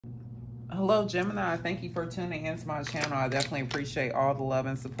Hello, Gemini. Thank you for tuning into my channel. I definitely appreciate all the love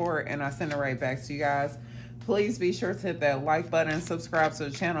and support, and I send it right back to you guys. Please be sure to hit that like button, subscribe to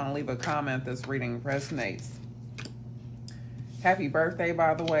the channel, and leave a comment if this reading resonates. Happy birthday,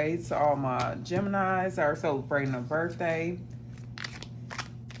 by the way, to all my Geminis that are celebrating a birthday.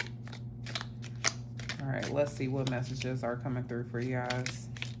 All right, let's see what messages are coming through for you guys.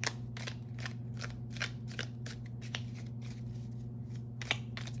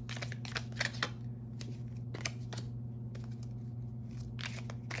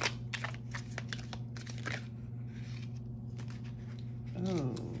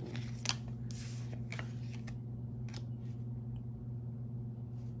 Ooh.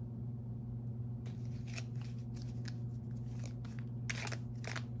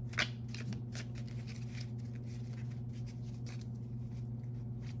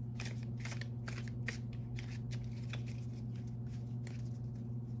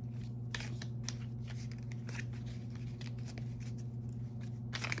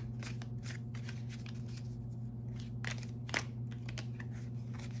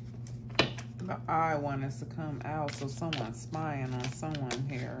 The I one is to come out, so someone's spying on someone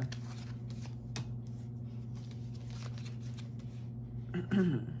here.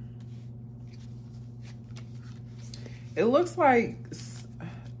 It looks like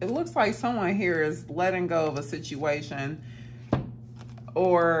someone here is letting go of a situation,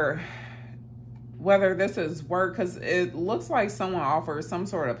 or whether this is work, because it looks like someone offers some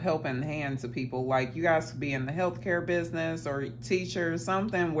sort of helping hand to people. Like you guys could be in the healthcare business or teacher,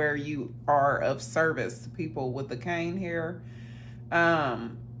 something where you are of service to people with the cane here.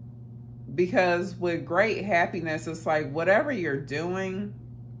 Because with great happiness, it's like whatever you're doing,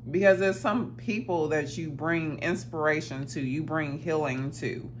 because there's some people that you bring inspiration to, you bring healing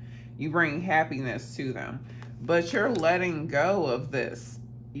to, you bring happiness to them, but you're letting go of this.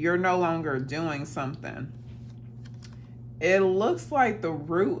 You're no longer doing something. It looks like the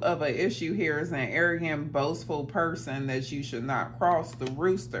root of an issue here is an arrogant, boastful person that you should not cross, the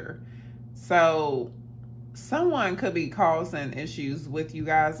rooster. So someone could be causing issues with you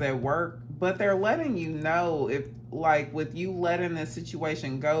guys at work, but they're letting you know, if like with you letting this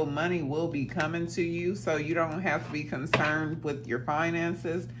situation go, money will be coming to you, so you don't have to be concerned with your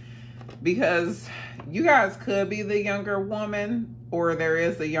finances, because you guys could be the younger woman, or there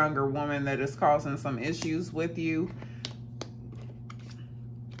is a younger woman that is causing some issues with you.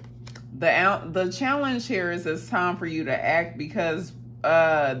 The challenge here is it's time for you to act, because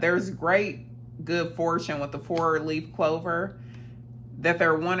there's great good fortune with the 4-leaf clover that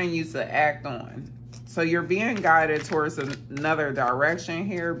they're wanting you to act on. So you're being guided towards another direction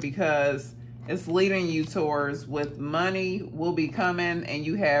here, because it's leading you towards, with money will be coming and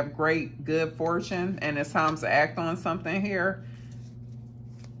you have great good fortune, and it's time to act on something here.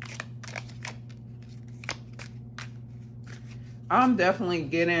 I'm definitely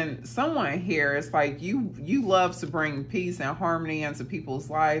getting someone here. It's like you love to bring peace and harmony into people's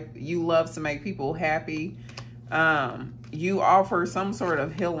life. You love to make people happy. You offer some sort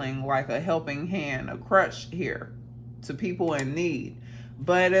of healing, like a helping hand, a crutch here to people in need.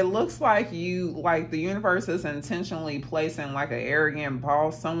 But it looks like the universe is intentionally placing like an arrogant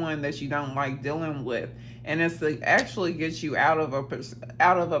boss, someone that you don't like dealing with. And it's to actually get you out of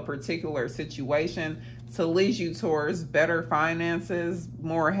a particular situation, to lead you towards better finances,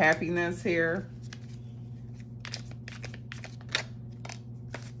 more happiness here.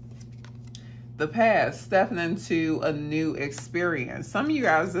 The past, stepping into a new experience. Some of you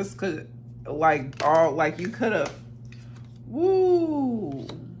guys, this could you could have,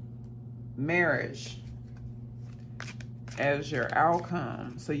 marriage as your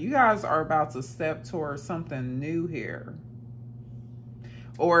outcome. So you guys are about to step towards something new here.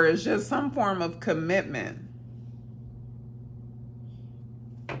 Or it's just some form of commitment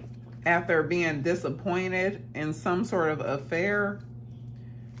after being disappointed in some sort of affair,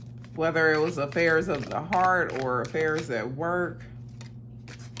 whether it was affairs of the heart or affairs at work.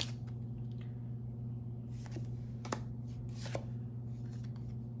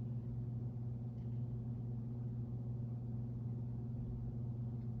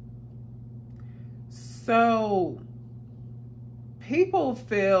 So people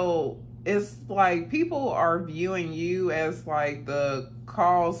feel, it's like people are viewing you as like the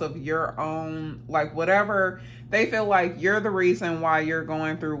cause of your own, like whatever. They feel like you're the reason why you're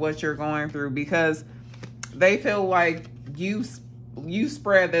going through what you're going through, because they feel like you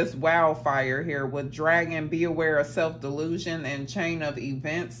spread this wildfire here with dragon. Be aware of self-delusion and chain of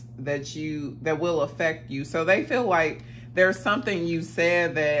events that will affect you. So they feel like there's something you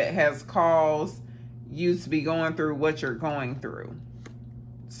said that has caused you to be going through what you're going through.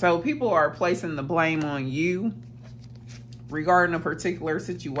 So people are placing the blame on you regarding a particular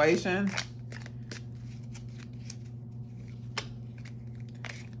situation.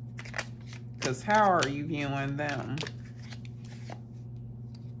 Because how are you viewing them?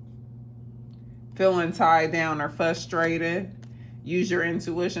 Feeling tied down or frustrated. Use your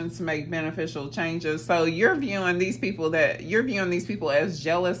intuition to make beneficial changes. So you're viewing these people as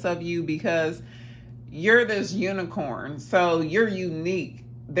jealous of you because you're this unicorn. So you're unique.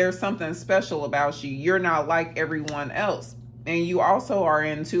 There's something special about you. You're not like everyone else. And you also are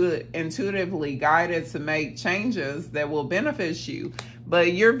intuitively guided to make changes that will benefit you.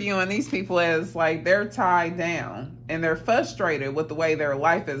 But you're viewing these people as like they're tied down and they're frustrated with the way their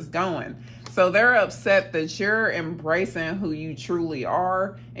life is going. So they're upset that you're embracing who you truly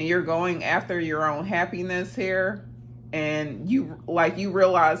are and you're going after your own happiness here. And you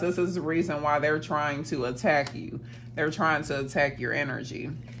realize this is the reason why they're trying to attack you. They're trying to attack your energy.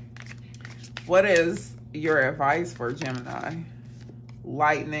 What is your advice for Gemini?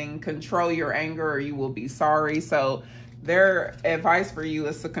 Lightning, control your anger or you will be sorry. So their advice for you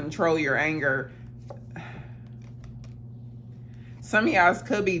is to control your anger. Some of you guys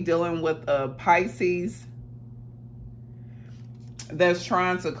could be dealing with a Pisces that's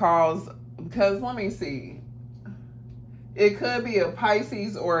trying to cause, because let me see. It could be a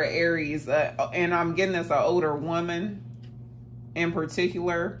Pisces or an Aries, and I'm getting this an older woman in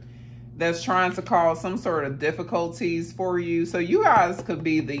particular that's trying to cause some sort of difficulties for you. So you guys could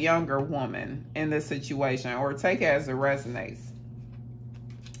be the younger woman in this situation, or take it as it resonates.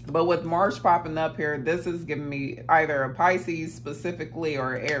 But with March popping up here, this is giving me either a Pisces specifically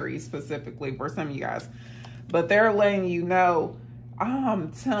or Aries specifically for some of you guys. But they're letting you know,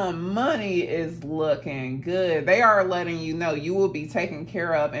 I'm telling money is looking good. They are letting you know you will be taken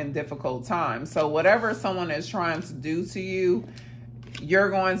care of in difficult times. So whatever someone is trying to do to you, you're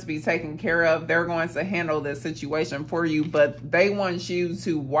going to be taken care of. They're going to handle this situation for you, but they want you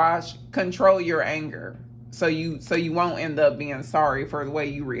to control your anger. So you won't end up being sorry for the way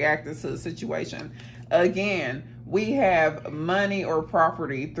you reacted to the situation. Again, we have money or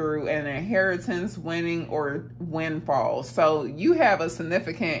property through an inheritance, winning, or windfall. So you have a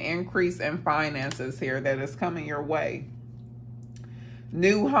significant increase in finances here that is coming your way.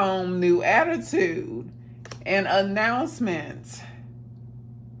 New home, new attitude, an announcement.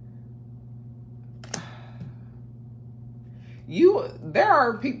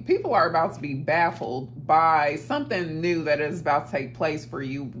 People are about to be baffled by something new that is about to take place for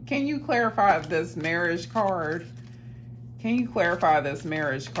you. Can you clarify this marriage card? Can you clarify this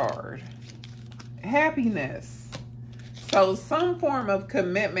marriage card? Happiness. So some form of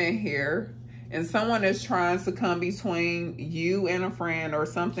commitment here, and someone is trying to come between you and a friend or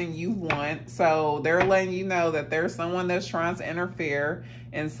something you want. So they're letting you know that there's someone that's trying to interfere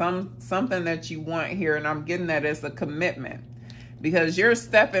in something that you want here. And I'm getting that as a commitment, because you're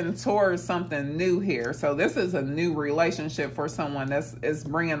stepping towards something new here. So this is a new relationship for someone that's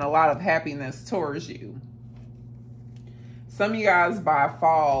bringing a lot of happiness towards you. Some of you guys by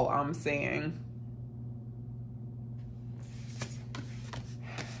fall, I'm seeing.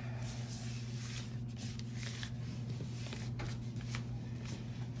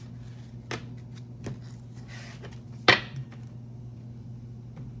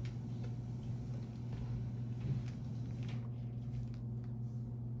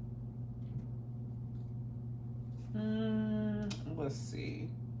 Let's see.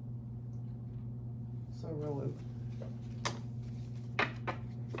 So really,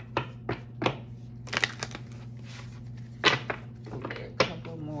 a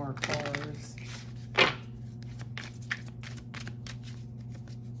couple more cards.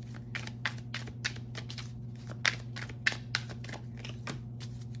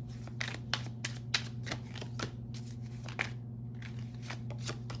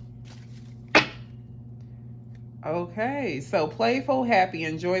 Okay, so playful, happy,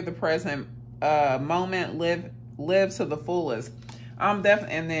 enjoy the present moment, live to the fullest. And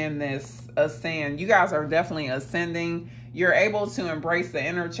then this ascend. You guys are definitely ascending. You're able to embrace the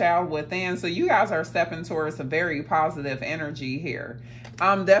inner child within. So you guys are stepping towards a very positive energy here.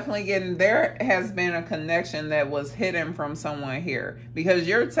 I'm definitely getting, there has been a connection that was hidden from someone here, because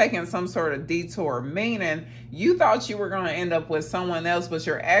you're taking some sort of detour, meaning you thought you were going to end up with someone else, but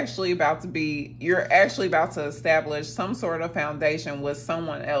you're actually about to establish some sort of foundation with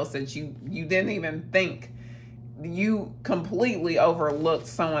someone else that you didn't even think. You completely overlooked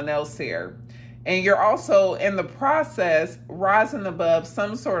someone else here. And you're also in the process rising above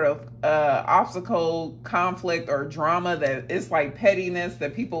some sort of obstacle, conflict, or drama that is like pettiness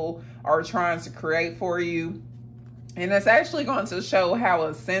that people are trying to create for you. And it's actually going to show how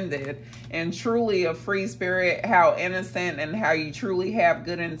ascended and truly a free spirit, how innocent, and how you truly have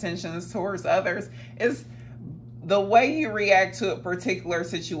good intentions towards others. Is the way you react to a particular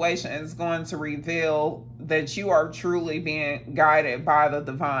situation is going to reveal that you are truly being guided by the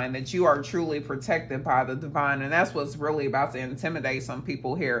divine, that you are truly protected by the divine. And that's what's really about to intimidate some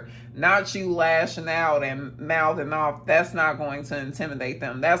people here. Not you lashing out and mouthing off. That's not going to intimidate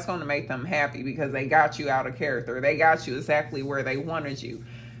them. That's going to make them happy because they got you out of character. They got you exactly where they wanted you.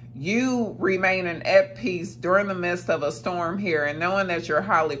 You remaining at peace during the midst of a storm here, and knowing that you're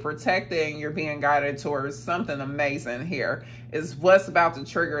highly protected and you're being guided towards something amazing here is what's about to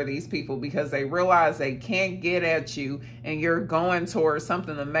trigger these people, because they realize they can't get at you and you're going towards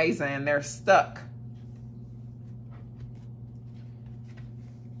something amazing and they're stuck.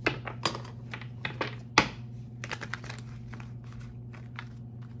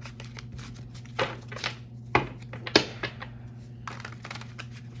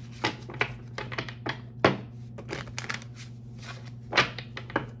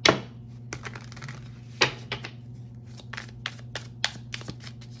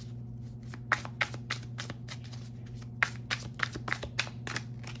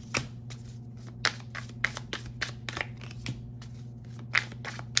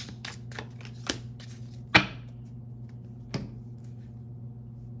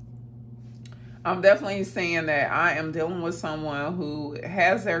 I'm definitely saying that I am dealing with someone who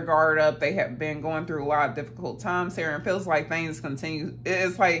has their guard up. They have been going through a lot of difficult times here, and feels like things continue.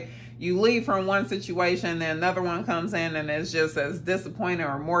 It's like you leave from one situation, then another one comes in, and it's just as disappointing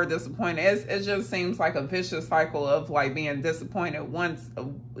or more disappointing. It just seems like a vicious cycle of like being disappointed once,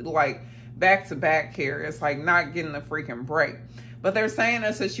 like back to back here. It's like not getting a freaking break. But they're saying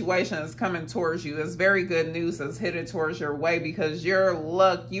a situation is coming towards you. It's very good news that's headed towards your way, because your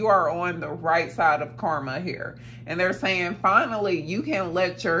luck, you are on the right side of karma here. And they're saying finally you can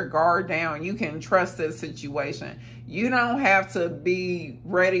let your guard down. You can trust this situation. You don't have to be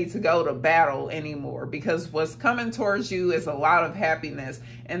ready to go to battle anymore, because what's coming towards you is a lot of happiness.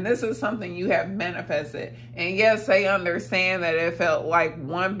 And this is something you have manifested. And yes, they understand that it felt like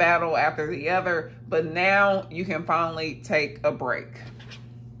one battle after the other, but now you can finally take a break.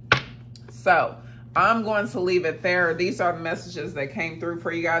 So I'm going to leave it there. These are the messages that came through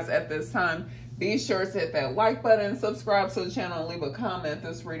for you guys at this time. Be sure to hit that like button, subscribe to the channel, and leave a comment if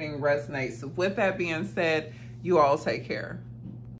this reading resonates. So with that being said, you all take care.